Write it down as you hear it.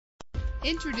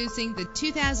Introducing the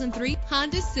 2003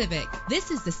 Honda Civic.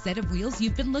 This is the set of wheels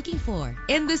you've been looking for.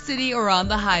 In the city or on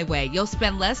the highway, you'll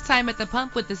spend less time at the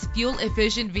pump with this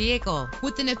fuel-efficient vehicle.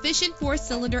 With an efficient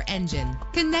 4-cylinder engine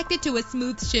connected to a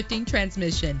smooth shifting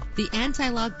transmission, the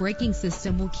anti-lock braking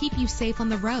system will keep you safe on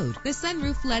the road. The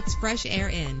sunroof lets fresh air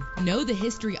in. Know the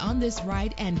history on this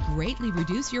ride and greatly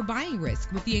reduce your buying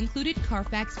risk with the included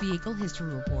Carfax Vehicle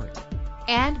History Report.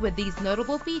 And with these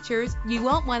notable features, you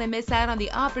won't want to miss out on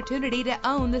the opportunity to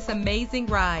own this amazing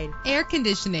ride. Air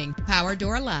conditioning, power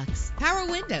door locks, power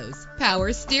windows,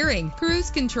 power steering, cruise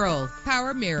control,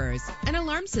 power mirrors, an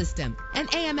alarm system, an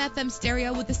AM/FM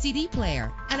stereo with a CD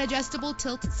player, an adjustable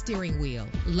tilt steering wheel.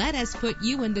 Let us put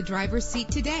you in the driver's seat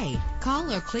today.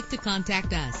 Call or click to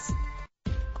contact us.